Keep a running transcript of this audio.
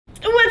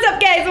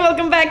guys,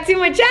 welcome back to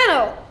my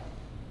channel.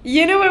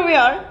 You know where we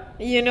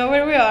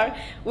are.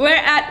 We're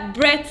at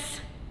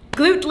Bret's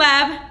Glute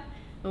Lab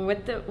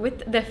with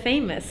the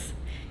famous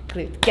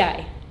Glute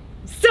Guy.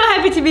 So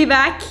happy to be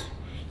back.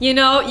 You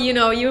know,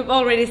 you've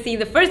already seen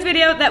the first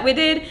video that we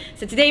did.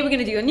 So today we're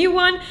gonna do a new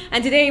one,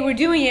 and today we're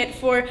doing it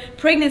for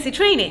pregnancy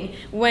training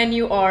when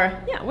you're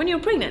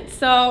pregnant.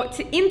 So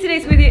in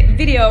today's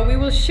video, we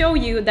will show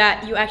you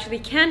that you actually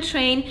can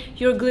train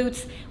your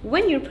glutes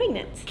when you're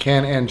pregnant.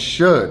 Can and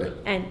should.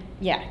 And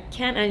yeah,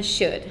 can and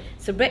should.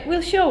 So Bret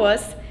will show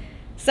us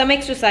some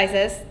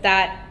exercises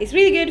that is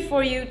really good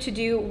for you to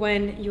do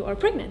when you are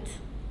pregnant.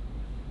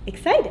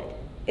 Excited?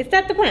 Is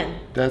that the plan?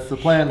 That's the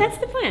plan. That's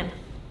the plan.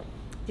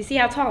 You see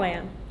how tall I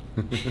am?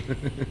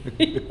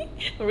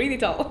 Really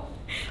tall.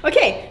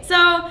 Okay,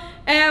 so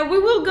we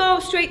will go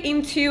straight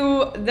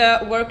into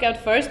the workout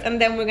first, and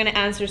then we're gonna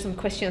answer some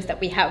questions that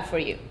we have for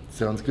you.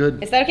 Sounds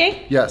good. Is that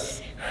okay?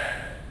 Yes.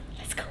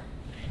 Let's go.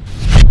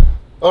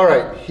 All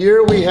right,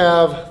 here we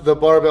have the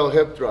barbell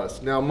hip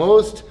thrust. Now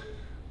most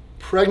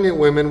pregnant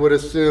women would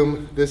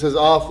assume this is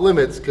off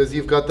limits because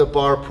you've got the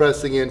bar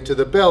pressing into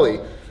the belly.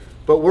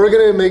 But we're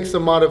gonna make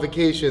some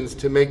modifications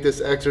to make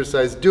this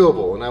exercise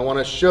doable. And I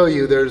wanna show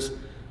you there's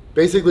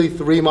basically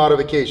 3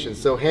 modifications.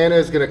 So Hanna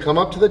is gonna come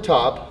up to the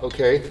top,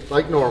 okay,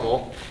 like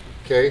normal,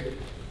 okay?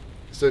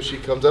 So she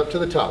comes up to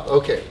the top.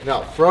 Okay,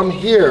 now from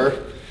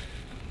here,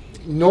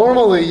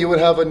 normally you would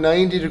have a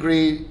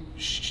 90-degree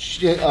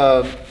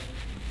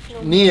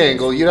knee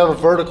angle. You'd have a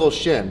vertical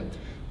shin,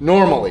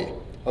 normally,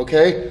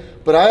 okay?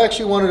 But I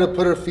actually wanted to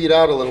put her feet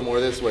out a little more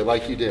this way,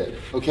 like you did.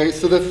 Okay,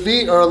 so the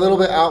feet are a little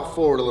bit out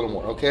forward a little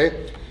more,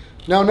 okay?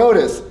 Now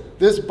notice,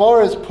 this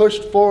bar is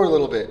pushed forward a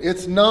little bit.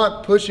 It's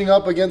not pushing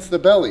up against the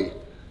belly.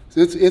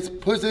 It's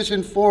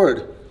positioned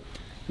forward.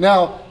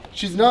 Now,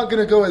 she's not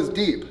gonna go as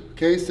deep,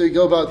 okay? So you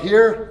go about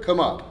here, come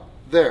up,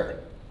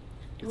 there.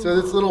 So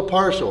it's little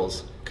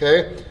partials,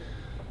 okay?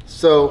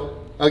 So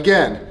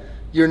again,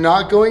 you're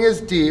not going as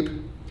deep.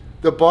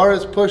 The bar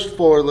is pushed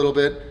forward a little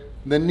bit.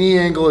 The knee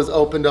angle is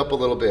opened up a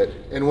little bit.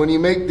 And when you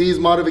make these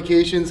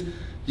modifications,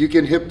 you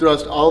can hip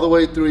thrust all the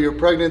way through your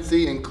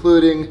pregnancy,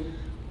 including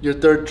your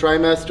 3rd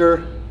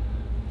trimester.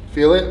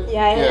 Feel it?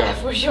 Yeah,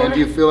 for sure. And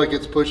do you feel like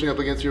it's pushing up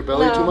against your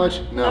belly too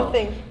much? No.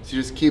 Nothing. So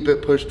you just keep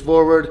it pushed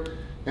forward,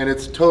 and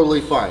it's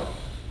totally fine.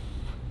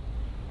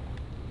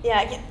 Yeah,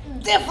 I can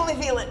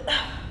definitely feel it.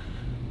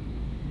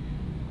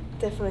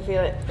 Definitely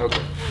feel it.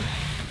 Okay.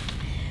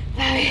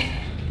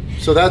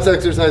 So that's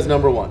exercise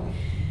number 1.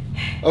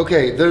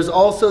 Okay, there's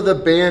also the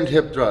band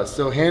hip thrust.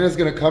 So Hanna's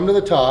gonna come to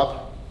the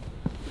top,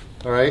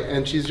 all right,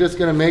 and she's just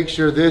gonna make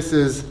sure this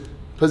is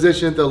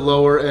positioned at the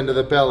lower end of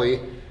the belly.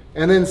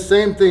 And then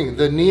same thing,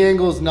 the knee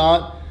angle's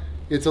not,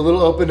 it's a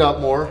little opened up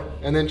more,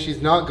 and then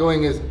she's not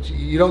going as,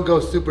 you don't go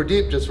super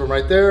deep, just from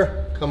right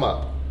there, come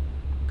up,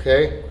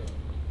 okay?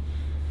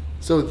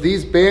 So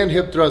these band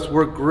hip thrusts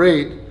work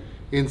great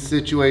in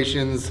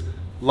situations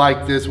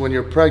like this when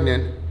you're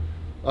pregnant.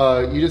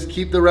 You just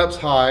keep the reps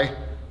high,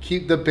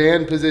 keep the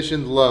band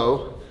positioned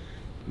low.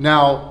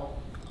 Now,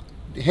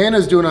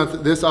 Hanna's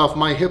doing this off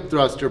my hip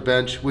thruster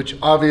bench, which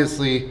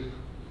obviously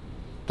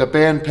the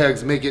band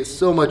pegs make it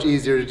so much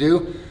easier to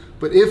do.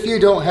 But if you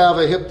don't have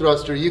a hip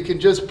thruster, you can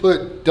just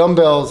put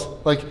dumbbells,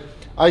 like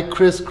I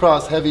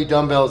crisscross heavy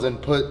dumbbells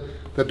and put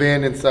the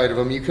band inside of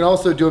them. You can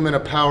also do them in a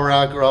power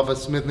rack or off a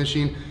Smith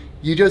machine.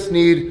 You just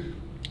need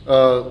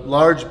a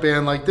large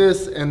band like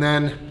this and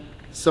then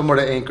somewhere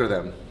to anchor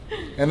them.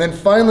 And then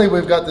finally,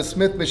 we've got the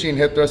Smith machine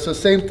hip thrust. So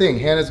same thing,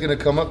 Hanna's gonna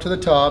come up to the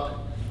top,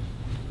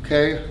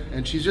 okay?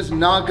 And she's just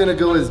not gonna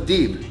go as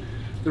deep.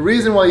 The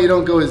reason why you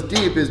don't go as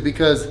deep is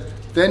because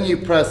then you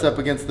press up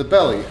against the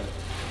belly.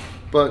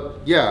 But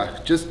yeah,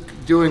 just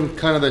doing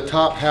kind of the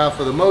top half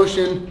of the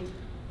motion,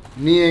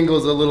 knee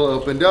angle's a little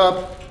opened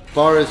up,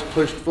 bar is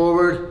pushed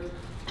forward.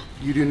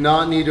 You do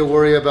not need to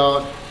worry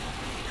about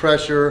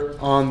pressure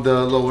on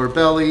the lower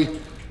belly.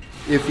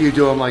 If you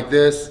do them like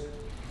this,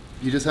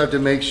 you just have to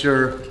make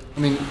sure, I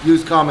mean,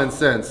 use common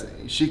sense.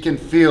 She can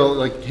feel,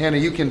 like Hanna,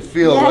 you can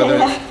feel whether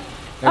it's,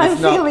 I'm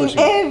feeling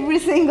every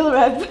single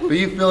rep. But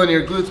you feel in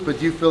your glutes, but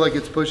do you feel like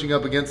it's pushing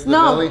up against the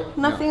belly? No,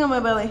 nothing on my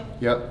belly.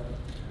 Yep.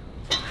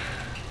 Yeah,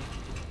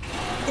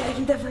 I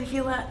can definitely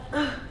feel that.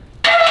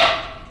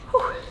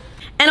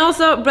 And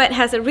also, Bret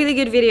has a really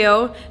good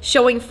video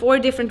showing 4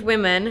 different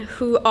women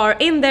who are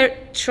in their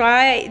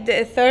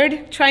the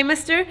 3rd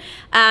trimester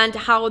and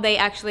how they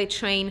actually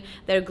train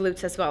their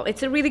glutes as well.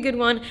 It's a really good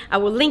one. I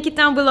will link it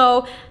down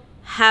below.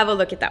 Have a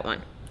look at that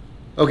one.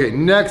 Okay,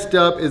 next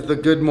up is the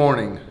good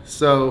morning.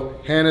 So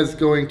Hanna's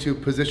going to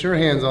position her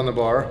hands on the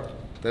bar.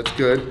 That's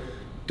good.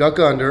 Duck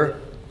under.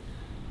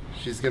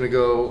 She's gonna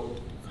go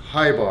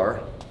high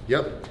bar.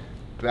 Yep.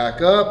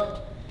 Back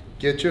up.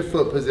 Get your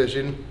foot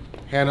position.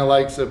 Hanna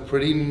likes a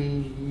pretty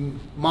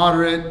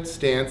moderate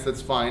stance, that's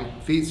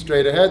fine. Feet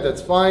straight ahead,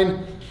 that's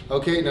fine.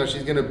 Okay, now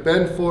she's gonna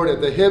bend forward at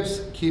the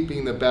hips,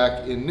 keeping the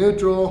back in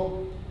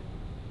neutral,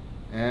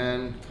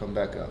 and come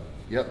back up.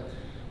 Yep.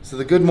 So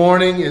the good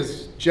morning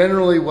is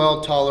generally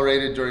well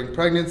tolerated during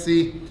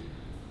pregnancy.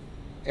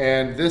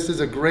 And this is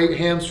a great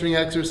hamstring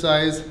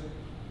exercise.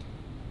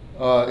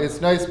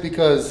 It's nice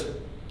because,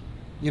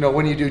 you know,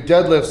 when you do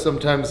deadlifts,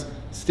 sometimes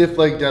stiff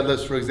leg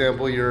deadlifts, for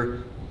example,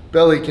 your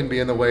belly can be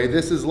in the way.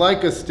 This is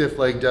like a stiff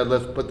leg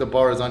deadlift, but the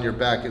bar is on your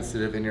back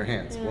instead of in your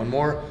hands. One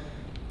more,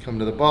 come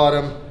to the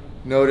bottom.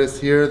 Notice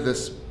here,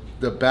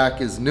 the back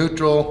is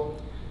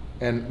neutral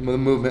and the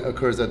movement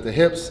occurs at the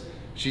hips.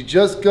 She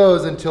just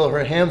goes until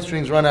her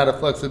hamstrings run out of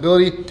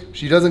flexibility.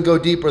 She doesn't go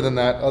deeper than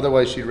that,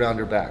 otherwise she'd round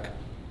her back.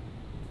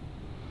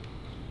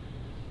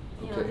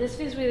 Yeah, this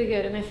feels really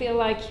good, and I feel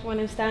like when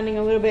I'm standing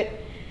a little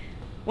bit,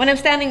 when I'm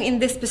standing in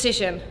this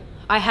position,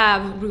 I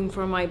have room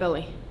for my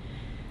belly.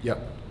 Yep.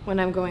 When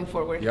I'm going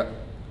forward. Yep.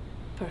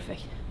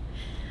 Perfect.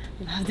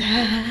 Love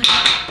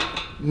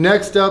that.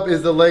 Next up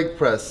is the leg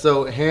press.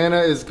 So Hanna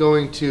is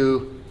going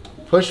to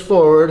push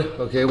forward.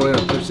 Okay, we're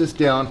gonna push this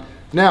down.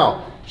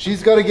 Now,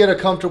 she's got to get a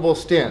comfortable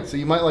stance. So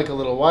you might like a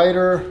little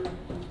wider.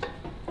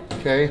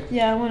 Okay.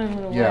 Yeah, I want a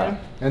little wider.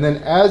 And then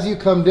as you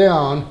come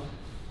down,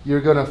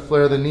 you're gonna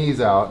flare the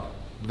knees out.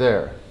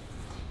 There.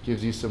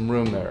 Gives you some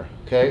room there.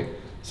 Okay.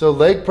 So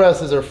leg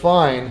presses are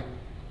fine,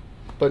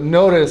 but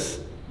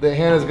notice that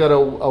Hanna's got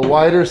a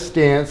wider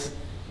stance,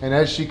 and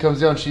as she comes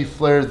down, she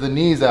flares the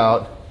knees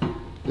out.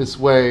 This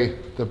way,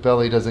 the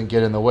belly doesn't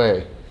get in the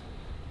way.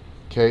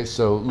 Okay,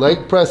 so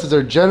leg presses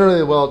are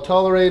generally well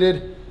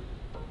tolerated,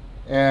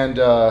 and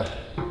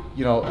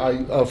you know,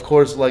 I of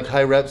course like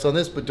high reps on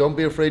this, but don't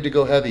be afraid to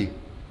go heavy.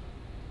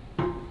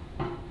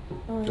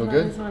 Oh, Feel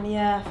good? This one,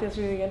 yeah, feels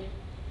really good.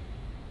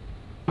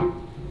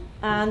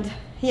 And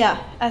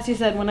yeah, as you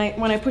said, when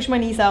I push my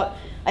knees out,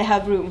 I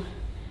have room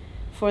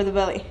for the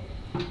belly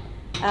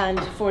and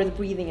for the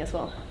breathing as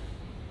well.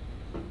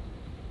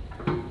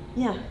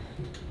 Yeah,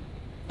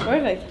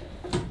 perfect.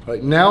 All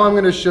right, now I'm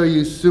going to show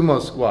you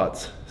sumo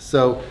squats.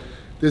 So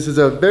this is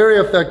a very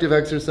effective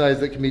exercise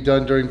that can be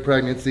done during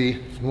pregnancy.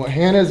 And what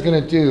Hanna is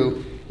going to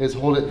do is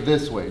hold it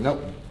this way.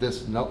 Nope,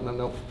 this, nope, nope,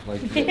 nope,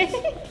 like this,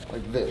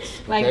 like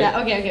this. Okay? Like that.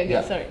 Okay,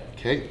 Yeah. sorry.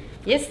 Okay.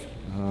 Yes.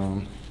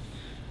 All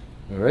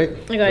right.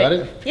 I got it.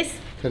 it? Yes.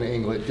 Kind of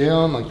angle it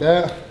down like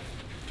that.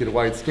 Get a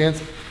wide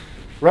stance.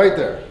 Right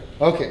there.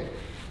 Okay.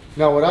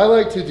 Now what I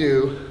like to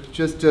do,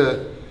 just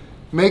to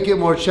make it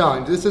more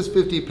challenging, this is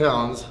 50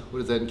 pounds.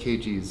 What is that in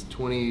kgs?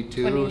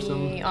 22 or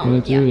something?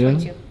 22, yeah, yeah.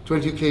 22.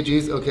 22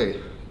 kgs, okay.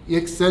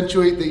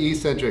 Accentuate the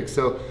eccentric.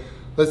 So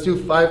let's do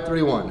 5,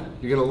 3, 1.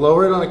 You're gonna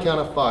lower it on a count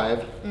of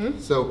 5.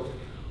 So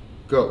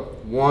go.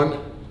 1,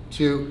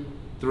 2,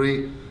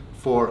 3,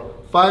 4,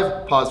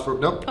 5. Pause for,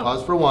 nope,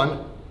 pause for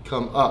 1.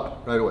 Come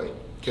up right away.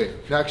 Okay,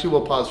 actually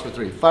we'll pause for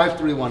 3. 5,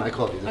 3, 1, I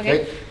call these,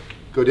 okay?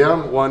 Go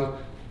down, 1,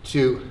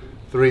 2,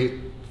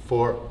 3,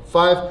 4,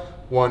 5.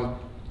 1,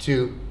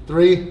 2,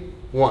 3,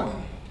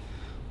 1.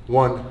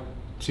 1,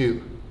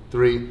 2,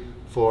 3,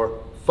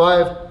 4,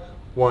 5.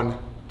 1,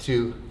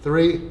 2,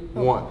 3,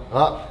 1.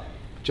 Up.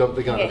 Jump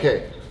the gun.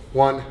 Okay.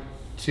 1,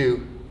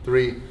 2,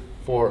 3,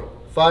 4,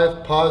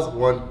 5. Pause.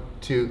 1,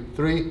 2,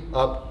 3.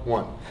 Up.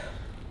 1.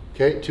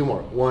 Okay. 2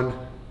 more. 1,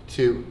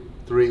 2,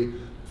 3,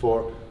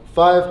 4,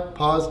 5.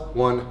 Pause.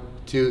 1,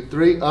 2,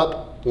 3.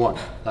 Up. 1.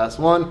 Last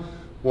one.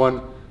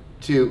 1,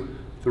 2,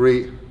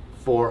 3,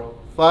 4,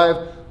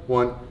 5.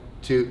 1,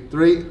 2,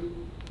 3,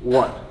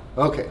 1.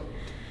 Okay.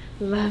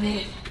 Love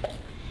it.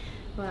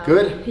 Wow.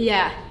 Good?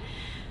 Yeah.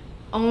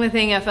 Only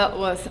thing I felt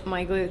was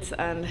my glutes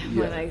and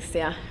my legs.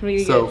 Yeah,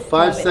 really So good.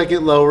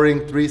 5-second lowering,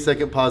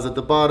 3-second pause at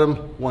the bottom,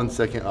 1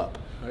 second up.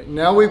 All right,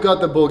 now we've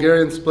got the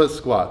Bulgarian split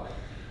squat.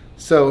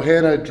 So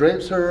Hanna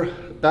drapes her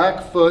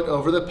back foot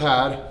over the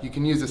pad. You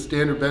can use a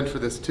standard bench for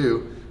this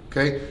too,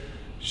 okay?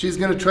 She's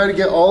gonna try to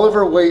get all of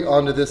her weight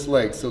onto this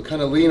leg, so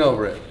kind of lean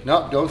over it.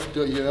 No, don't,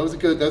 yeah, that was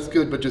good, that's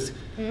good, but just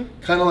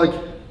kind of like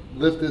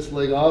lift this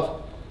leg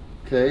off,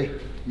 okay?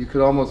 You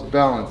could almost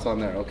balance on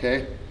there,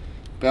 okay?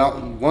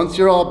 Once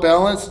you're all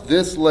balanced,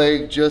 this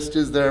leg just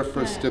is there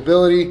for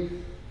stability.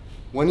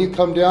 When you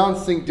come down,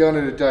 sink down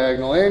at a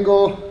diagonal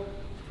angle,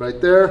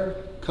 right there,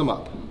 come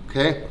up,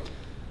 okay?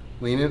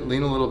 Lean it,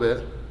 lean a little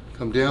bit,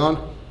 come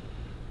down.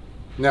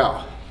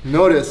 Now,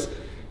 notice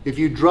if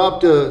you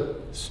dropped a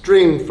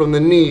string from the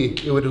knee,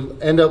 it would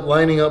end up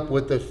lining up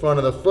with the front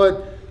of the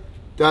foot.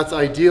 That's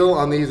ideal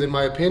on these in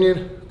my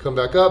opinion. Come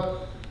back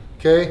up,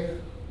 okay?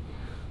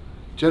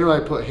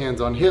 Generally I put hands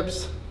on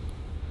hips,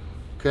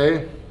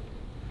 okay?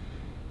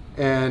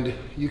 And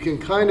you can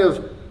kind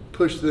of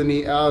push the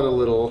knee out a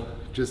little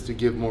just to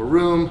give more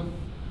room,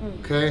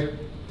 okay?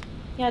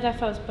 Yeah, that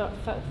feels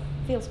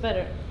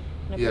better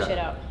when I push it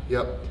out.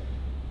 Yep.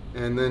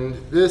 And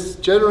then this,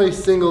 generally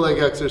single leg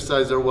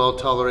exercises are well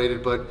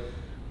tolerated, but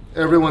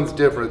everyone's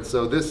different.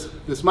 So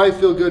this might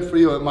feel good for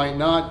you, it might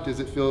not.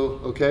 Does it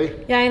feel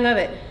okay? Yeah, I love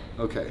it.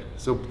 Okay,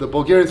 so the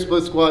Bulgarian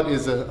split squat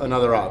is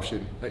another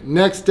option. Right,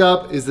 next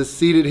up is the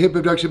seated hip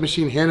abduction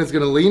machine. Hanna's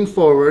gonna lean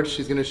forward.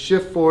 She's gonna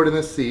shift forward in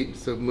the seat,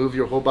 so move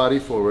your whole body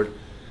forward,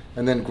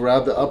 and then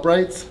grab the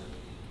uprights.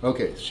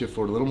 Okay, shift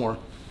forward a little more.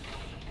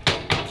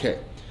 Okay,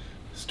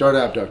 start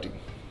abducting.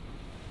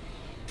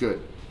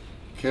 Good,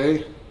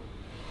 okay.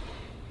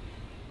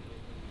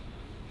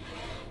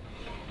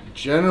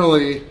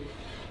 Generally,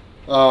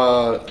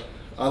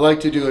 I like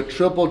to do a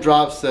triple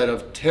drop set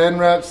of 10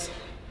 reps,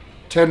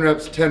 10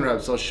 reps, 10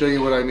 reps. I'll show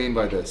you what I mean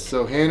by this.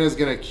 So Hannah's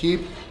gonna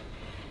keep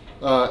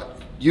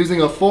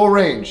using a full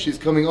range. She's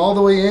coming all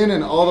the way in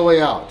and all the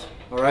way out,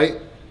 all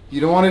right?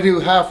 You don't wanna do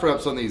half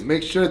reps on these.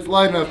 Make sure it's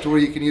light enough to where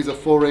you can use a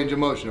full range of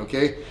motion,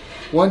 okay?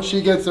 Once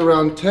she gets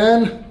around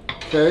 10,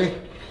 okay,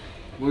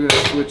 we're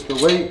gonna switch the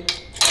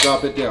weight,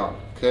 drop it down,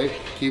 okay?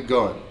 Keep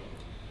going.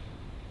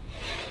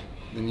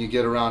 Then you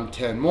get around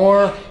 10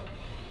 more.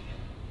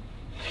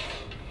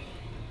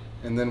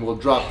 And then we'll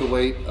drop the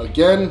weight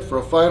again for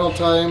a final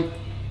time.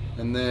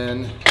 And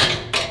then,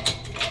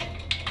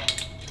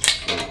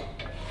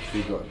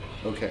 keep going,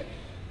 okay.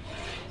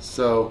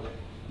 So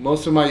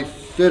most of my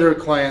fitter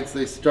clients,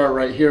 they start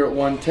right here at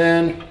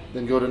 110,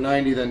 then go to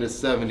 90, then to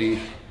 70.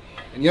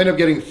 And you end up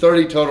getting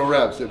 30 total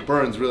reps. It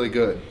burns really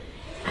good.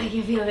 I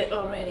can feel it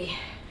already.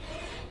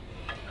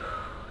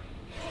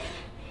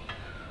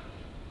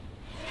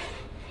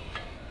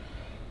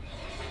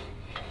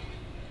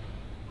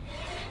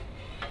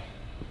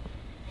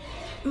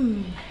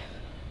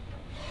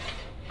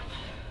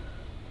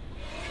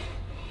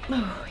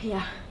 Oh,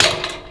 yeah.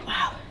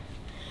 Wow.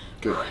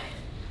 Good.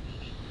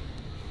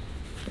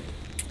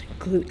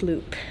 Glute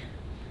loop.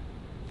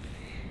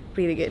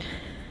 Really good.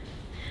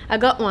 I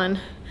got one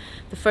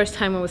the first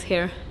time I was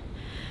here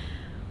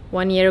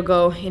 1 year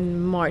ago in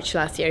March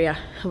last year. Yeah,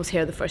 I was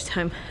here the first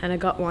time and I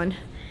got one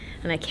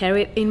and I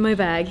carry it in my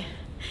bag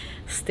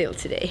still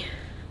today.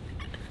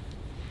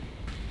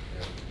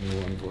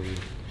 New one for you.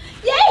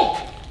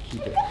 Yay!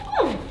 Keep it.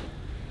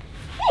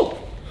 Hey!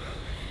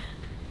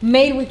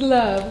 Made with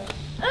love.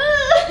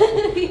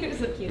 You're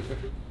so cute.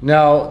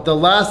 Now, the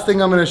last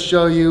thing I'm going to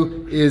show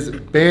you is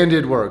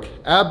banded work,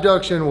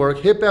 abduction work,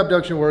 hip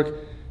abduction work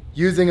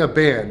using a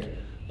band.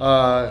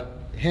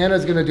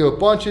 Hannah's going to do a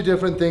bunch of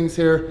different things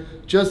here.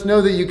 Just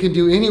know that you can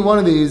do any one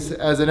of these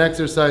as an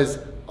exercise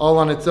all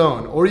on its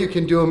own, or you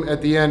can do them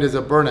at the end as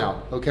a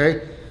burnout,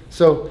 okay?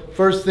 So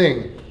first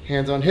thing,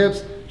 hands on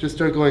hips, just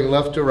start going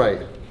left to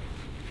right.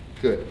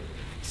 Good.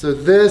 So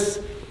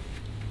this,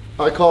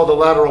 I call the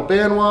lateral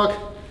band walk.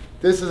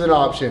 This is an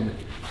option.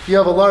 If you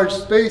have a large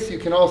space, you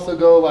can also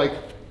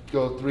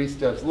go 3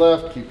 steps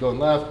left, keep going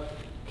left,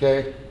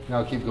 okay?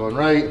 Now keep going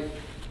right.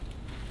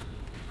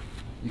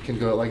 You can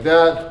go like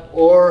that,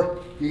 or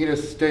you can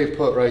just stay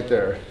put right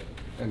there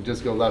and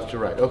just go left to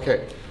right.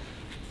 Okay.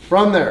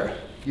 From there,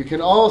 you can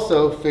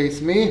also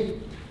face me,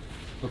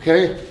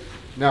 okay?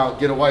 Now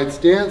get a wide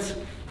stance,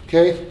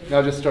 okay?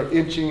 Now just start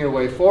inching your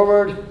way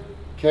forward,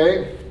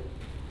 okay?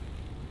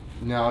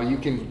 Now you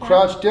can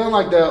crouch down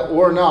like that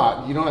or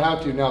not. You don't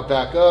have to. Now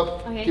back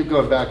up. Okay. Keep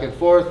going back and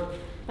forth.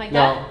 Like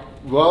now,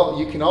 that? Well,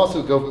 you can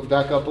also go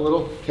back up a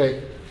little.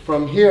 Okay.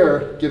 From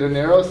here, get a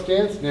narrow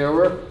stance,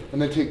 narrower,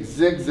 and then take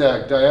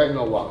zigzag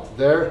diagonal walks.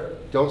 There.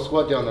 Don't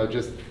squat down though.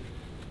 Just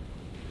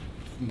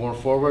more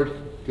forward.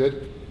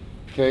 Good.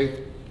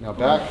 Okay. Now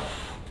back.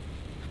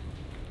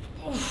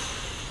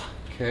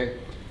 Okay.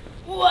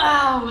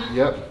 Wow.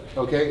 Yep.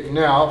 Okay.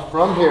 Now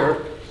from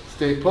here,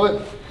 stay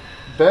put.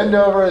 Bend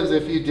over as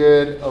if you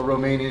did a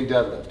Romanian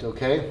deadlift,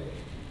 okay?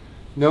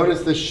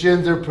 Notice the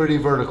shins are pretty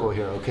vertical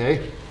here,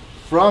 okay?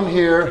 From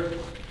here,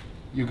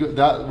 you go,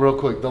 that real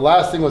quick. The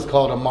last thing was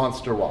called a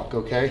monster walk,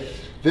 okay?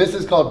 This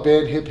is called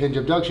band hip hinge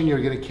abduction.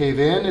 You're gonna cave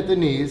in at the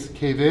knees,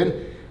 cave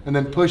in, and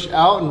then push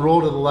out and roll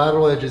to the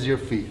lateral edges of your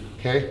feet,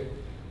 okay?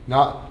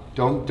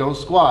 Don't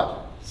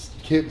squat.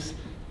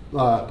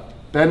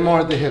 Bend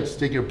more at the hips.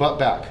 Stick your butt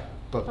back,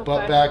 butt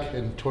back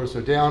and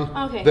torso down.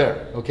 Okay.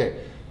 There,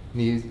 okay.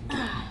 Knees,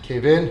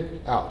 cave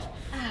in, out.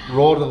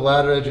 Roll to the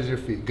lateral edges of your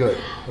feet. Good.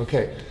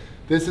 Okay.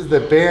 This is the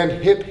band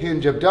hip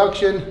hinge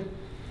abduction.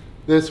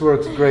 This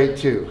works great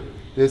too.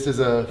 This is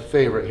a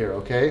favorite here,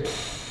 okay?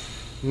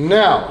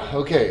 Now,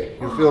 okay,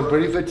 you're feeling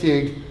pretty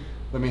fatigued.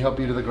 Let me help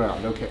you to the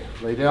ground. Okay,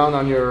 lay down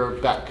on your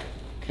back.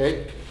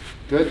 Okay,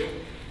 good.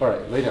 All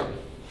right, lay down.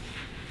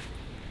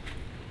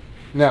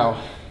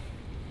 Now,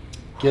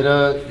 get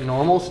a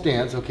normal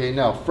stance. Okay,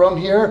 now from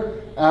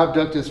here,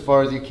 abduct as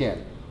far as you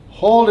can.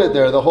 Hold it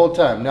there the whole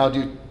time. Now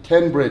do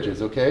 10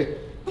 bridges, okay?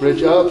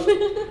 Bridge up,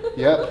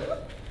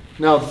 yep.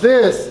 Now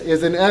this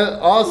is an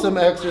awesome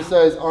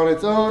exercise on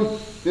its own.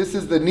 This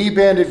is the knee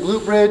banded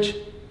glute bridge.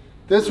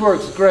 This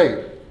works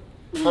great.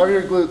 How are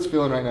your glutes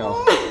feeling right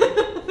now?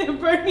 They're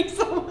burning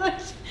so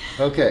much.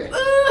 Okay.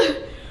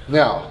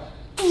 Now,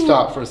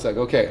 stop for a sec.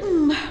 Okay.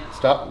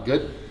 Stop,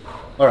 good.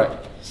 All right,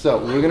 so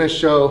we're gonna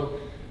show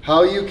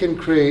how you can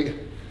create,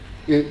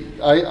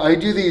 I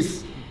do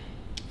these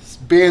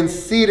band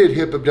seated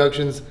hip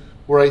abductions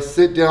where I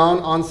sit down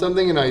on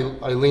something and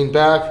I lean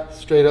back,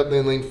 straight up,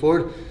 then lean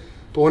forward.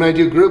 But when I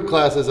do group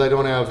classes, I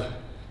don't have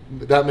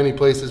that many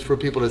places for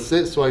people to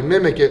sit, so I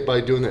mimic it by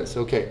doing this.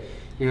 Okay,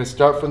 you're gonna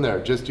start from there.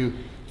 Just do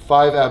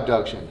 5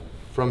 abduction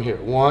from here.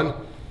 1,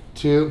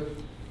 2,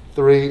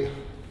 3,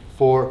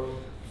 4,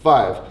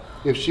 5.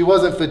 If she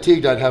wasn't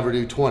fatigued, I'd have her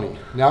do 20.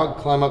 Now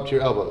climb up to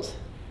your elbows.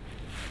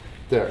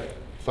 There,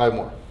 5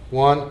 more.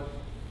 1,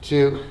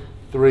 2,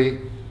 3,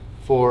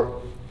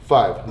 4,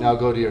 5. Now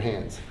go to your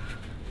hands.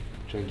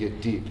 Try and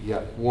get deep. Yeah.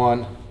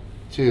 1,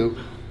 2,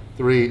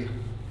 3,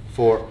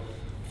 4,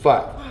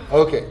 5.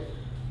 Okay.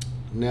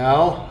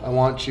 Now I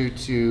want you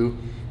to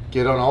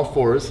get on all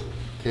fours.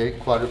 Okay,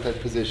 quadruped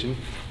position.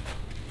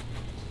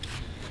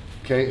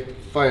 Okay,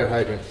 fire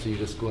hydrant. So you're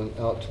just going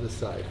out to the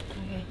side.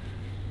 Okay.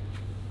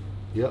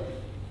 Yep.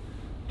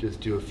 Just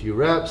do a few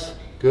reps.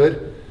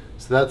 Good.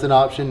 So that's an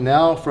option.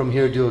 Now from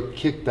here, do a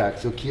kickback.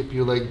 So keep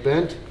your leg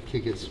bent,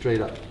 kick it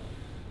straight up.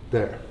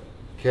 There.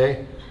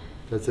 Okay.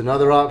 That's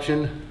another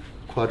option.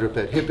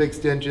 Quadruped hip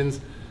extensions.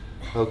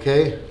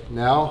 Okay.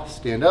 Now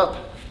stand up.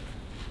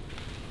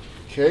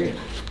 Okay.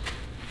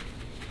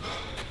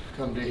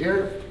 Come to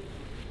here.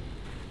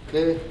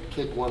 Okay.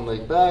 Kick one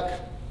leg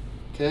back.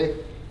 Okay.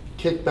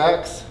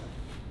 Kickbacks.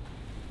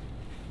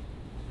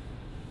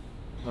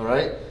 All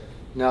right.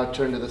 Now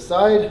turn to the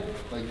side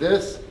like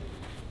this.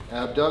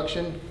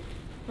 Abduction.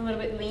 A little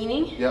bit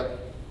leaning. Yep.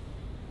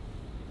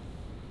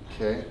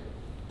 Okay.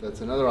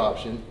 That's another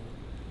option.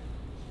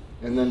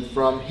 And then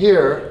from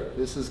here,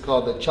 this is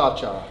called the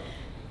cha-cha.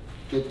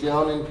 Get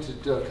down into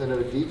kind of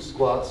a deep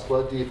squat.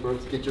 Squat deeper.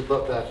 Let's get your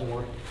butt back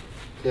more.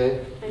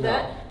 Okay. Like now,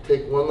 that?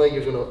 take one leg.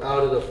 You're going to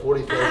out at a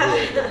 45 degree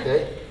angle.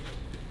 Okay.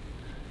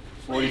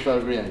 45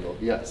 degree angle.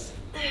 Yes.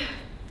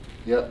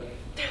 Yep.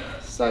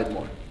 Side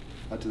more.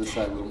 Out to the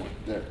side a little more.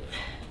 There.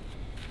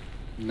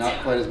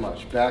 Not quite as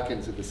much. Back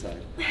into the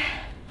side.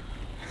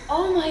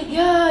 Oh my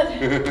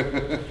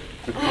God.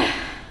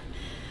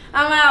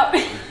 I'm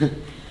out.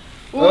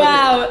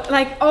 Wow. Okay.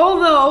 Like all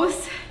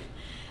those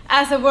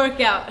as a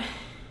workout.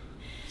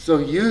 So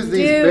use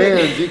these Dude.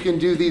 bands. You can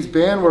do these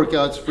band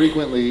workouts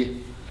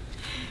frequently.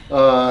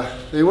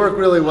 They work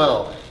really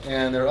well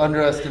and they're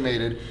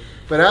underestimated.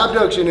 But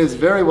abduction is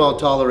very well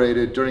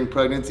tolerated during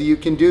pregnancy. You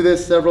can do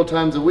this several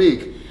times a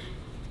week.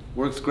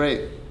 Works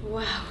great.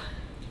 Wow.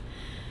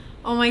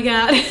 Oh my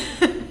God.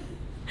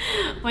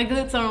 My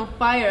glutes are on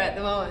fire at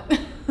the moment.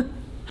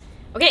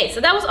 Okay, so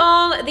that was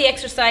all the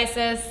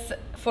exercises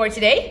for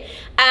today.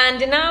 And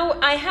now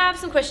I have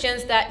some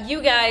questions that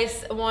you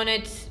guys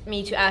wanted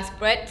me to ask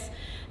Brett.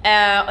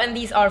 And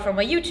these are from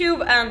my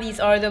YouTube, and these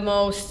are the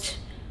most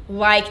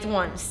liked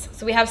ones.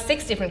 So we have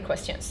 6 different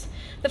questions.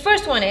 The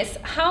first one is,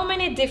 how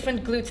many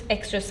different glute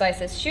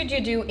exercises should you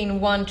do in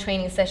one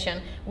training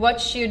session? What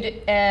should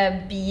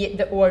be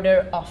the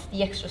order of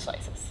the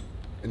exercises?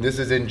 And this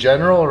is in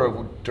general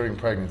or during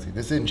pregnancy?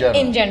 This is in general?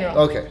 In general.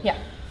 Okay. Yeah.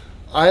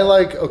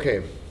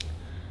 Okay.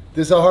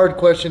 This is a hard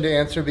question to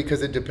answer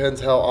because it depends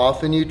how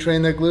often you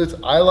train the glutes.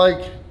 I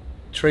like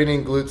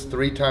training glutes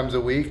 3 times a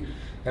week,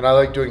 and I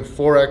like doing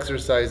 4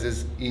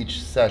 exercises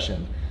each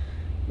session.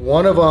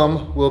 One of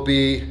them will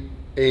be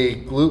a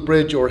glute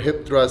bridge or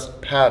hip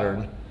thrust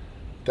pattern.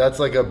 That's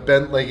like a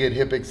bent-legged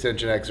hip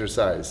extension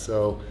exercise.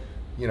 So,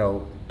 you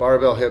know,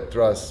 barbell hip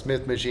thrust,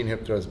 Smith machine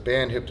hip thrust,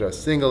 band hip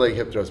thrust, single leg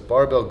hip thrust,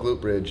 barbell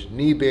glute bridge,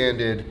 knee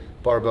banded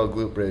barbell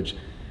glute bridge.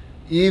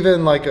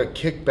 Even like a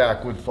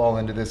kickback would fall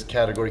into this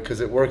category because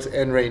it works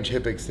end range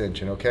hip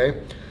extension,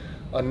 okay?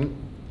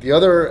 The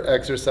other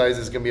exercise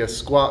is going to be a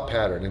squat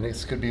pattern, and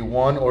this could be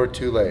 1 or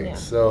 2 legs. Yeah.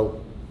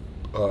 So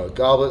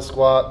goblet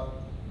squat,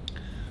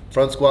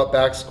 front squat,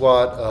 back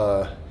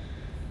squat,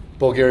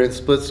 Bulgarian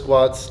split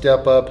squat,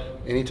 step up,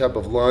 any type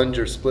of lunge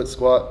or split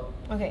squat.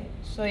 Okay,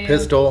 so you...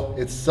 Pistol.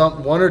 It's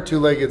some 1 or 2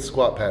 legged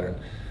squat pattern.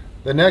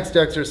 The next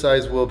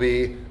exercise will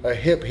be a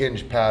hip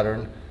hinge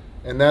pattern,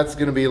 and that's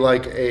going to be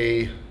like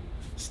a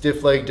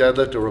stiff leg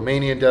deadlift, a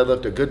Romanian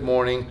deadlift, a good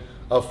morning,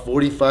 a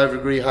 45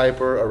 degree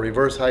hyper, a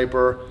reverse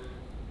hyper,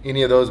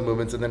 any of those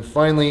movements, and then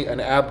finally an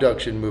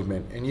abduction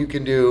movement. And you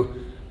can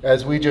do,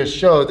 as we just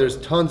showed, there's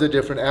tons of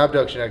different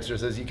abduction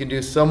exercises. You can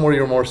do some where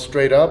you're more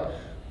straight up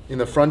in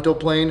the frontal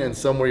plane and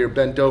some where you're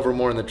bent over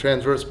more in the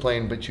transverse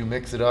plane, but you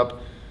mix it up.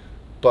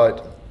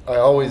 But I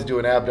always do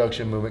an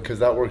abduction movement because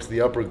that works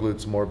the upper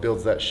glutes more,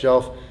 builds that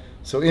shelf.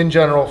 So in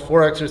general,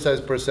 4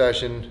 exercises per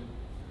session,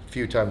 a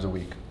few times a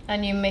week.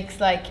 And you mix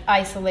like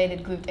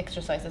isolated glute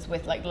exercises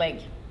with like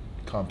leg.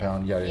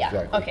 Compound, yeah,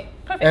 exactly. Okay,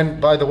 perfect.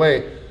 And by the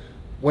way,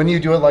 when you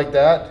do it like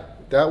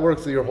that, that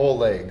works your whole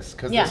legs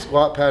because Yeah. the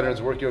squat patterns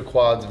work your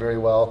quads very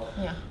well.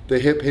 Yeah. The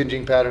hip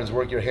hinging patterns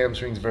work your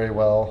hamstrings very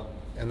well,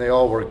 and they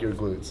all work your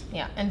glutes.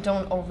 Yeah, and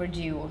don't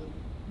overdo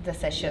the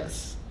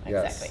sessions.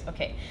 Yes. Exactly.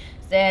 Okay.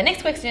 The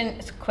next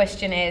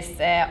question is,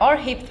 are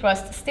hip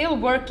thrusts still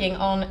working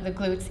on the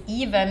glutes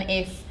even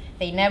if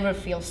they never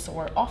feel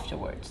sore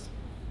afterwards?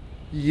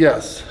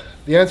 Yes.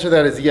 The answer to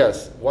that is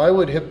yes. Why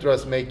would hip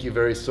thrust make you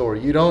very sore?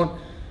 You don't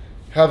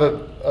have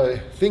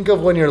think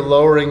of when you're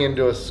lowering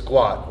into a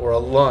squat or a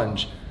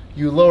lunge.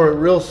 You lower it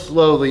real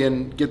slowly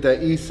and get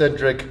that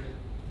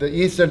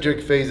the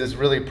eccentric phase is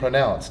really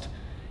pronounced.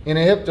 In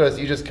a hip thrust,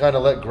 you just kind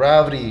of let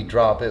gravity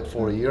drop it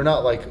for you. You're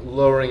not like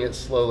lowering it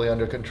slowly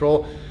under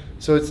control.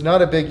 So it's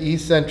not a big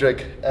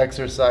eccentric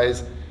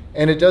exercise,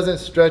 and it doesn't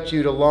stretch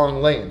you to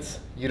long lengths.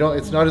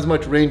 It's not as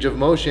much range of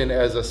motion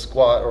as a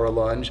squat or a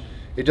lunge.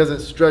 It doesn't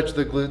stretch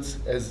the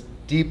glutes as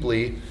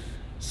deeply,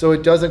 so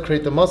it doesn't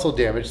create the muscle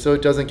damage, so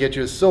it doesn't get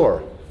you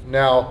sore.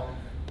 Now,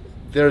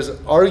 there's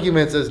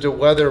arguments as to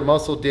whether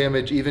muscle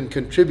damage even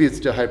contributes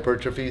to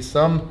hypertrophy.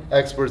 Some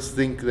experts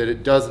think that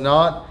it does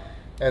not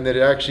and that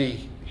it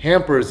actually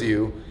hampers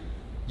you.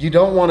 You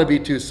don't want to be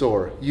too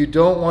sore. You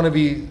don't want to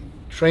be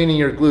training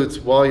your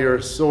glutes while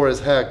you're sore as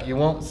heck. You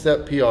won't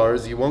set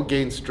PRs, you won't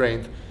gain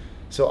strength.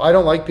 So I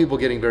don't like people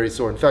getting very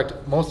sore. In fact,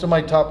 most of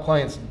my top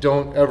clients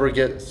don't ever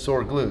get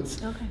sore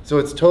glutes. Okay. So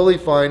it's totally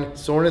fine.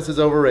 Soreness is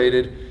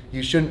overrated.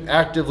 You shouldn't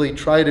actively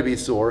try to be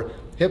sore.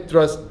 Hip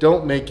thrusts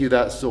don't make you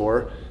that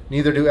sore.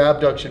 Neither do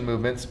abduction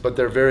movements, but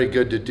they're very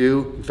good to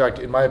do. In fact,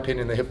 in my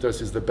opinion, the hip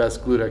thrust is the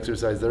best glute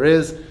exercise there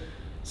is.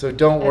 So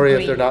don't worry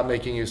if they're not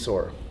making you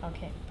sore.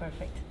 Okay,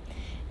 perfect.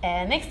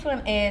 Next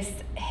one is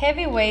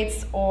heavy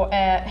weights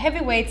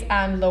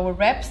and lower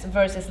reps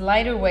versus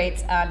lighter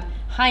weights and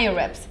higher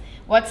reps.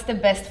 What's the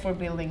best for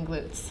building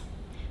glutes?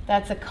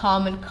 That's a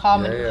common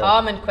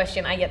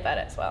question. I get that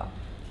as well.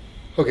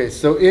 Okay,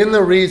 so in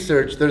the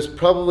research, there's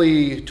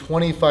probably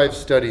 25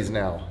 studies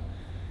now.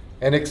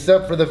 And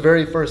except for the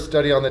very first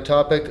study on the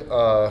topic,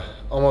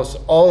 almost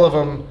all of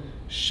them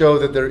show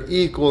that they're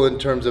equal in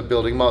terms of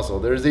building muscle.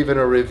 There's even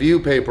a review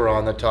paper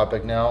on the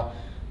topic now,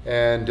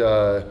 and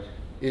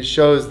it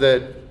shows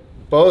that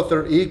both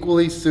are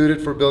equally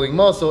suited for building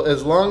muscle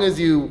as long as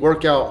you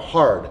work out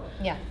hard.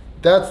 Yeah.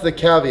 That's the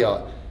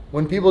caveat.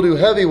 When people do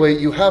heavyweight,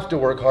 you have to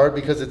work hard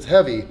because it's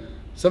heavy.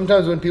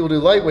 Sometimes when people do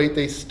lightweight,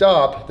 they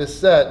stop the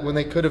set when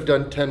they could have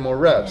done 10 more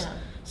reps. Yeah.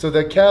 So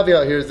the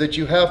caveat here is that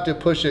you have to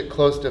push it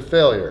close to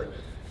failure.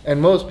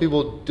 And most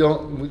people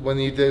don't, when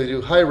they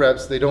do high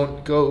reps, they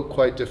don't go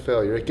quite to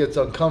failure. It gets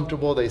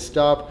uncomfortable, they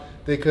stop,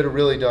 they could have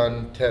really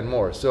done 10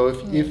 more. So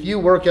if you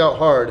work out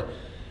hard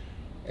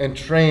and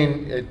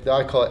train,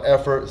 I call it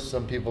effort,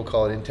 some people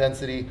call it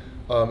intensity.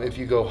 If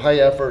you go high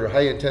effort or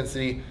high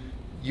intensity,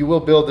 you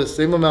will build the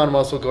same amount of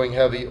muscle going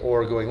heavy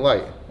or going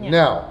light. Yeah.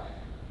 Now,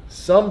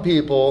 some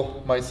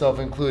people, myself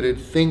included,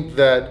 think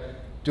that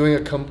doing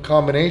a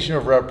combination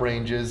of rep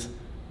ranges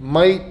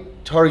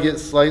might target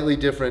slightly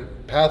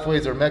different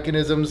pathways or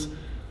mechanisms.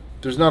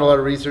 There's not a lot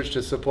of research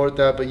to support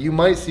that, but you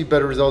might see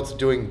better results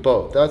doing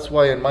both. That's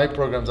why in my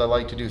programs I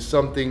like to do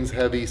some things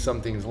heavy,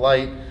 some things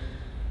light.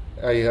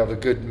 I have a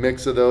good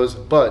mix of those,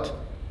 but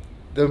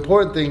the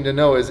important thing to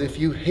know is if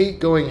you hate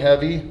going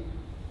heavy,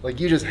 like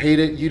you just hate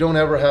it, you don't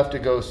ever have to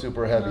go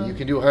super heavy. You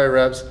can do high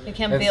reps. You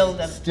can and build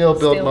them. Still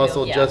build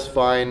muscle just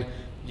fine.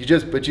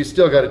 But you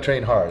still got to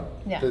train hard.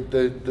 Yeah.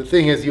 The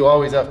thing is, you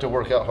always have to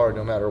work out hard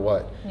no matter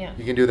what. Yeah.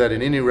 You can do that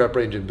in any rep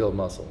range and build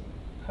muscle.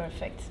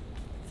 Perfect.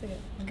 That's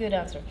a good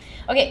answer.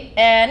 Okay,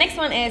 next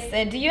one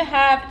is, do you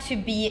have to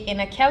be in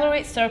a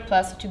calorie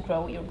surplus to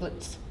grow your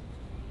glutes?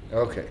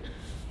 Okay.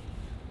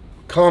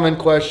 Common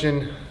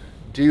question,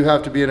 do you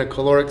have to be in a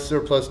caloric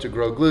surplus to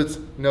grow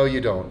glutes? No, you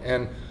don't.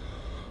 And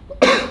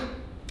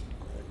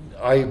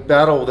I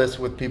battle this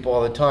with people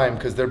all the time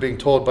because they're being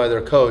told by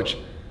their coach,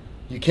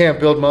 you can't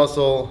build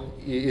muscle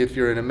if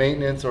you're in a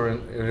maintenance or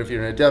if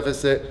you're in a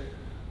deficit.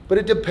 But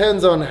it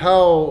depends on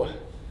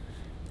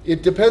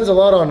it depends a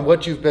lot on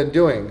what you've been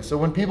doing. So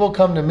when people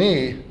come to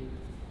me,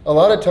 a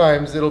lot of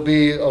times it'll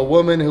be a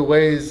woman who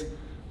weighs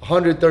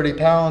 130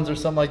 pounds or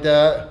something like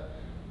that,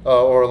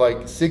 or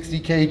like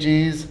 60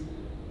 kgs,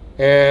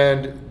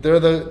 and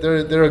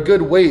they're a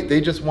good weight.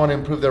 They just want to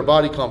improve their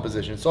body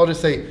composition. So I'll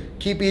just say,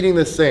 keep eating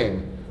the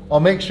same.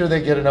 I'll make sure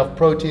they get enough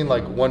protein,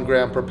 like 1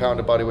 gram per pound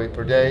of body weight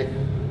per day.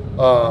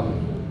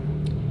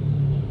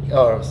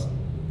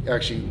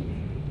 Actually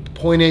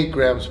 0.8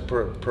 grams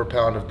per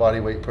pound of body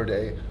weight per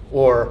day,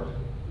 or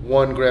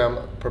 1 gram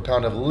per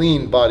pound of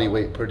lean body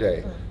weight per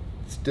day.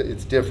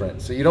 It's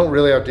different. So you don't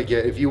really have to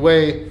get, if you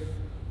weigh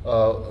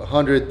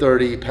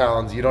 130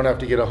 pounds, you don't have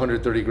to get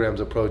 130 grams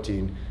of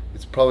protein.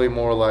 It's probably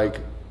more like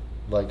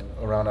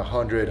around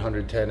 100,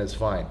 110 is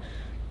fine.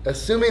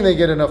 Assuming they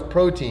get enough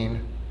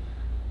protein,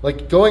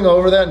 like going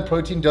over that in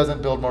protein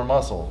doesn't build more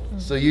muscle.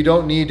 So you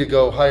don't need to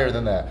go higher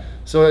than that.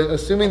 So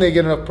assuming they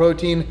get enough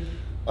protein,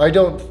 I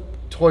don't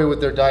toy with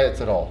their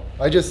diets at all.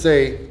 I just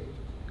say,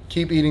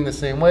 keep eating the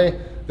same way.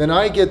 Then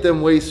I get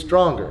them way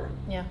stronger.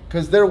 Yeah.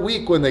 Because they're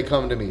weak when they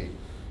come to me.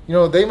 You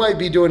know, they might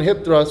be doing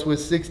hip thrusts with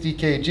 60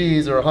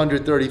 kgs or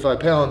 135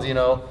 pounds, you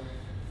know,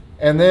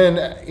 and then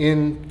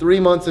in 3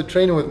 months of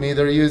training with me,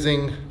 they're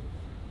using,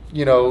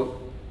 you know,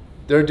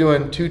 they're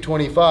doing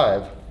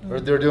 225 or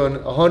they're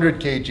doing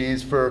 100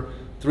 kgs for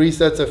 3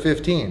 sets of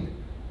 15.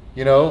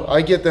 You know,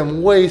 I get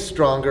them way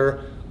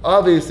stronger.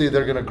 Obviously,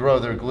 they're going to grow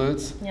their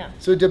glutes. Yeah.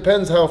 So it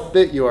depends how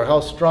fit you are, how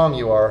strong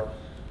you are.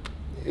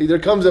 There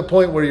comes a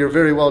point where you're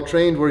very well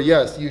trained where,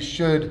 yes, you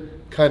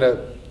should kind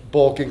of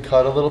bulk and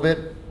cut a little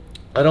bit.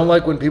 I don't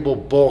like when people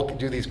bulk,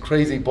 do these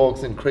crazy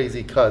bulks and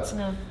crazy cuts,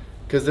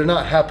 because they're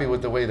not happy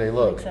with the way they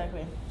look.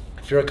 Exactly.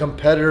 If you're a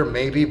competitor,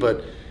 maybe,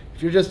 but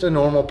if you're just a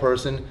normal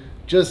person,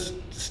 just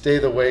stay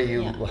the way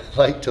you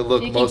like to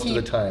look most of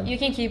the time. You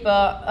can keep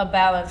a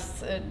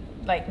balanced,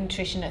 like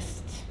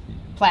nutritionist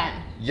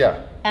plan.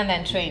 Yeah. And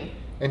then train.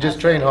 And just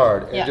train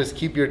hard, and just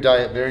keep your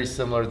diet very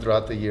similar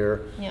throughout the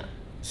year. Yeah.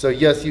 So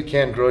yes, you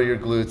can grow your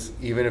glutes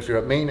even if you're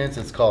at maintenance.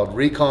 It's called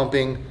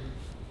recomping.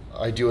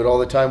 I do it all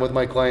the time with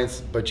my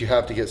clients, but you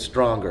have to get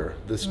stronger.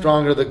 The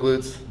stronger the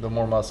glutes, the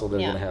more muscle they're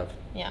going to have.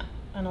 Yeah,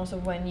 and also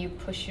when you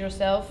push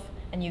yourself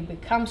and you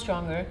become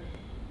stronger,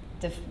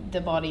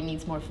 the body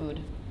needs more food,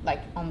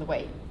 like on the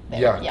way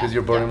there. Yeah, because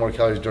you're burning more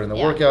calories during the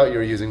workout,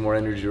 you're using more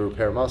energy to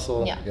repair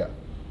muscle. Yeah.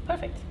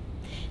 Perfect.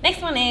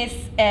 Next one is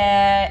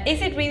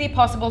it really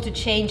possible to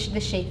change the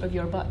shape of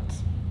your butt?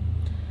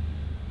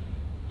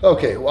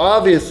 Okay, well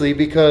obviously,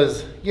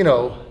 because, you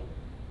know,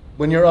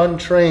 when you're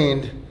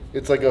untrained,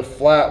 it's like a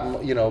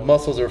flat, you know,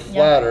 muscles are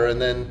flatter,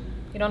 and then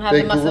you don't have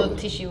the muscle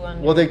tissue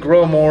on. Well, they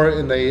grow more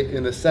in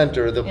the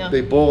center.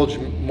 They bulge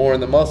more in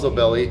the muscle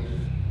belly,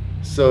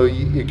 so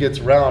it gets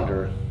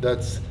rounder.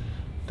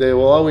 They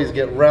will always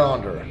get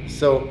rounder.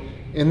 So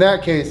in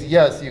that case,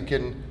 yes, you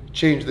can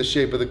change the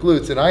shape of the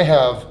glutes, and I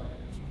have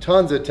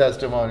tons of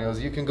testimonials.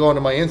 You can go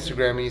onto my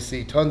Instagram and you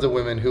see tons of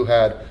women who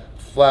had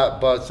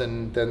flat butts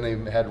and then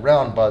they had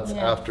round butts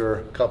after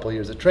a couple of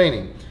years of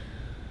training.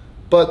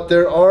 But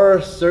there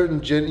are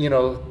certain, you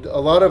know, a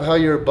lot of how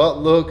your butt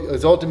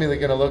is ultimately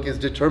going to look is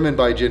determined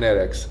by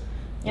genetics.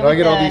 Yeah, you know, I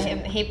get all these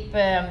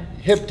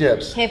hip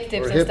dips and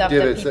stuff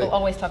divots. that people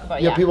always talk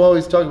about. Yeah, people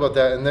always talk about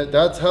that, and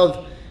that's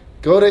how.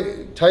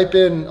 Type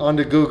in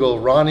onto Google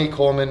Ronnie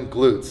Coleman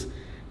glutes,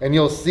 and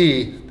you'll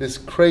see this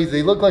crazy.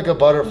 They look like a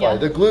butterfly.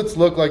 The glutes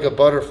look like a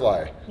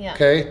butterfly.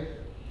 Okay,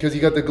 because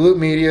you got the glute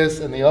medius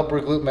and the upper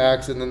glute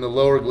max, and then the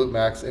lower glute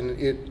max, and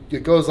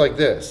it goes like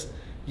this.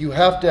 You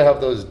have to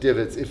have those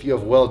divots if you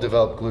have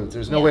well-developed glutes.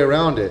 There's no way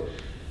around it.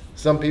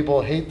 Some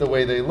people hate the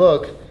way they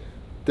look.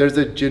 There's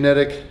a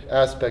genetic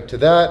aspect to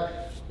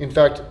that. In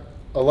fact,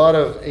 a lot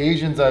of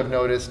Asians I've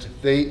noticed,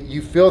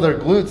 you feel their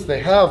glutes,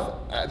 they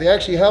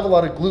actually have a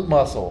lot of glute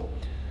muscle.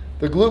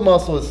 The glute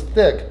muscle is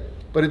thick,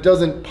 but it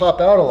doesn't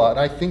pop out a lot. And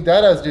I think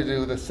that has to do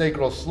with the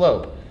sacral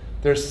slope.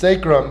 Their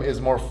sacrum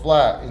is more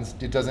flat, and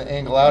it doesn't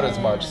angle out as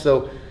much.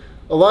 So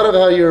a lot of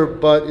how your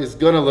butt is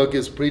going to look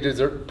is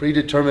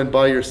predetermined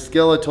by your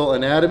skeletal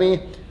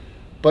anatomy,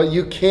 but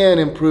you can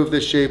improve the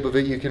shape of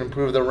it. You can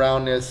improve the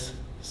roundness.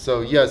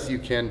 So yes, you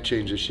can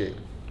change the shape.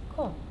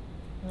 Cool.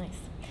 Nice.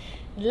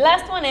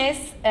 Last one is,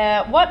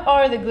 what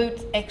are the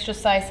glute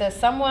exercises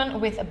someone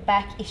with a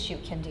back issue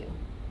can do?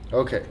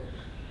 Okay.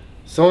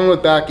 Someone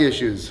with back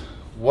issues,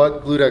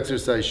 what glute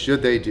exercise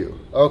should they do?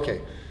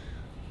 Okay.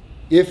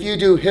 If you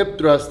do hip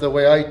thrusts the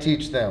way I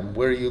teach them,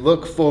 where you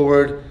look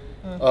forward,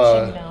 chin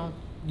down.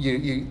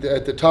 You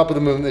at the top of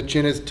the movement, the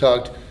chin is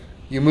tucked.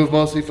 You move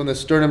mostly from the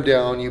sternum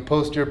down. You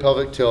posterior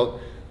pelvic tilt.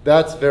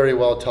 That's very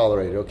well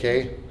tolerated.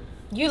 Okay.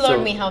 You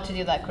learned me how to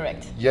do that,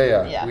 correct?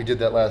 Yeah. We did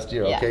that last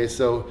year. Okay.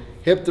 So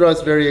hip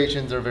thrust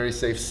variations are very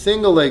safe.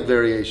 Single leg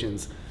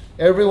variations,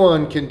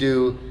 everyone can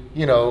do.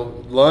 You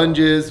know,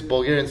 lunges,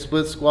 Bulgarian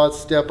split squats,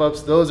 step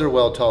ups. Those are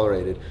well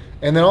tolerated.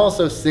 And then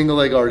also single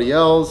leg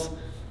RDLs,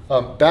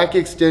 back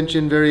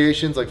extension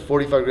variations like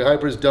 45-degree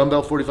hypers,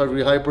 dumbbell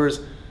 45-degree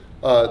hypers.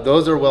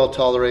 Those are well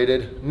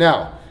tolerated.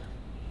 Now,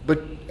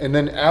 and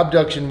then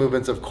abduction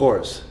movements, of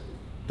course,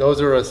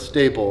 those are a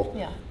staple.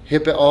 Yeah.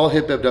 All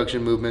hip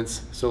abduction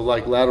movements, so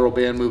like lateral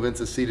band movements,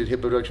 a seated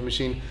hip abduction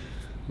machine.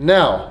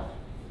 Now,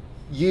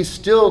 you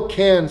still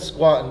can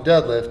squat and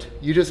deadlift.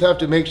 You just have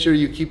to make sure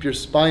you keep your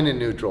spine in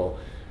neutral.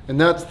 And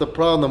that's the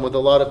problem with a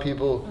lot of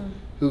people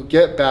who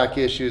get back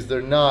issues.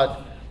 They're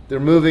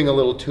moving a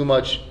little too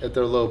much at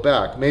their low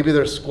back. Maybe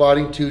they're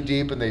squatting too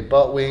deep and they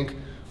butt wink.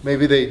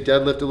 Maybe they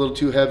deadlift a little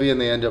too heavy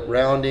and they end up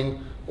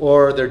rounding,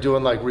 or they're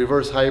doing like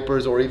reverse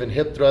hypers or even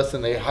hip thrusts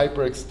and they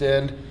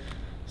hyperextend.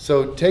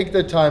 So take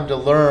the time to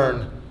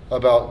learn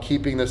about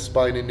keeping the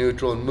spine in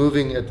neutral and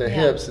moving at the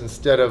hips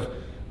instead of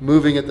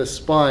moving at the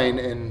spine,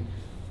 and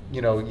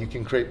you know, you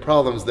can create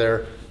problems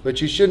there. But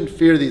you shouldn't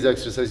fear these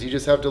exercises. You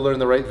just have to learn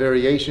the right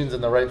variations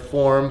and the right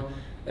form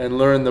and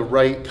learn the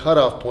right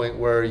cutoff point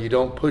where you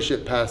don't push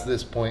it past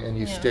this point and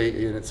you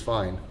stay and it's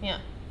fine. Yeah.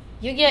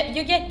 You get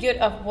good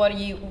at what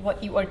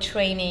you are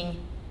training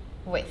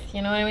with,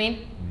 you know what I mean?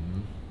 Mm-hmm.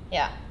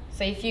 Yeah.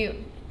 So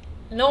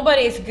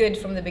nobody is good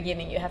from the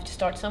beginning. You have to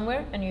start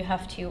somewhere and you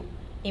have to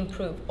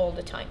improve all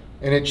the time.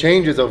 And it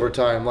changes over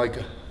time. Like,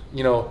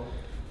 you know,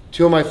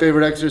 two of my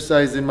favorite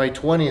exercises in my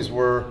 20s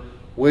were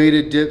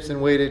weighted dips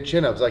and weighted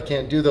chin-ups. I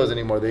can't do those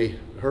anymore. They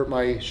hurt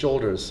my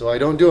shoulders, so I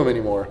don't do them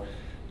anymore.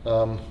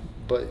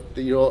 But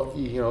you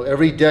know,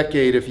 every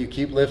decade, if you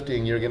keep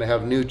lifting, you're going to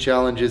have new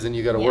challenges and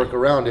you got to work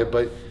around it.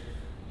 But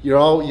you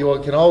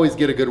can always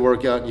get a good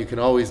workout and you can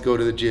always go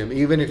to the gym.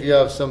 Even if you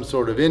have some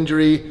sort of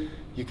injury,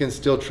 you can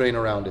still train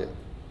around it.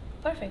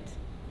 Perfect.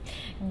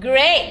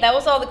 Great. That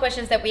was all the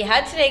questions that we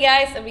had today,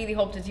 guys. I really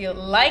hope that you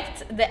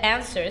liked the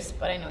answers,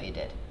 but I know you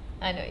did.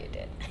 I know you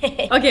did.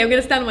 Okay, I'm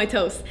gonna stand on my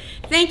toes.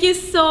 Thank you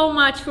so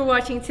much for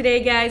watching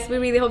today, guys. We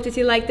really hope that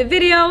you liked the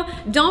video.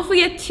 Don't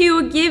forget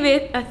to give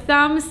it a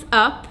thumbs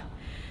up.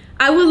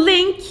 I will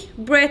link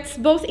Bret's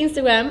both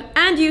Instagram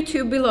and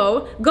YouTube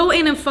below. Go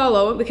in and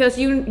follow, because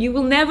you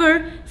will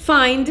never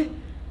find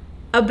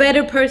a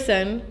better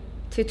person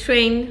to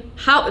train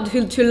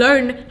to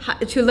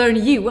learn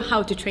you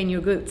how to train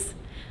your glutes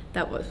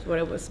That was what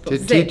I was To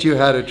supposed to say. teach you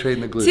how to train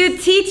the glutes. To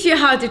teach you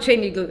how to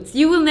train your glutes.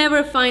 You will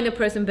never find a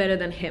person better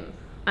than him.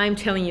 I'm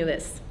telling you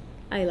this.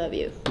 I love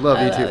you. Love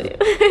you too.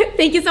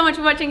 Thank you so much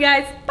for watching,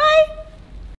 guys. Bye.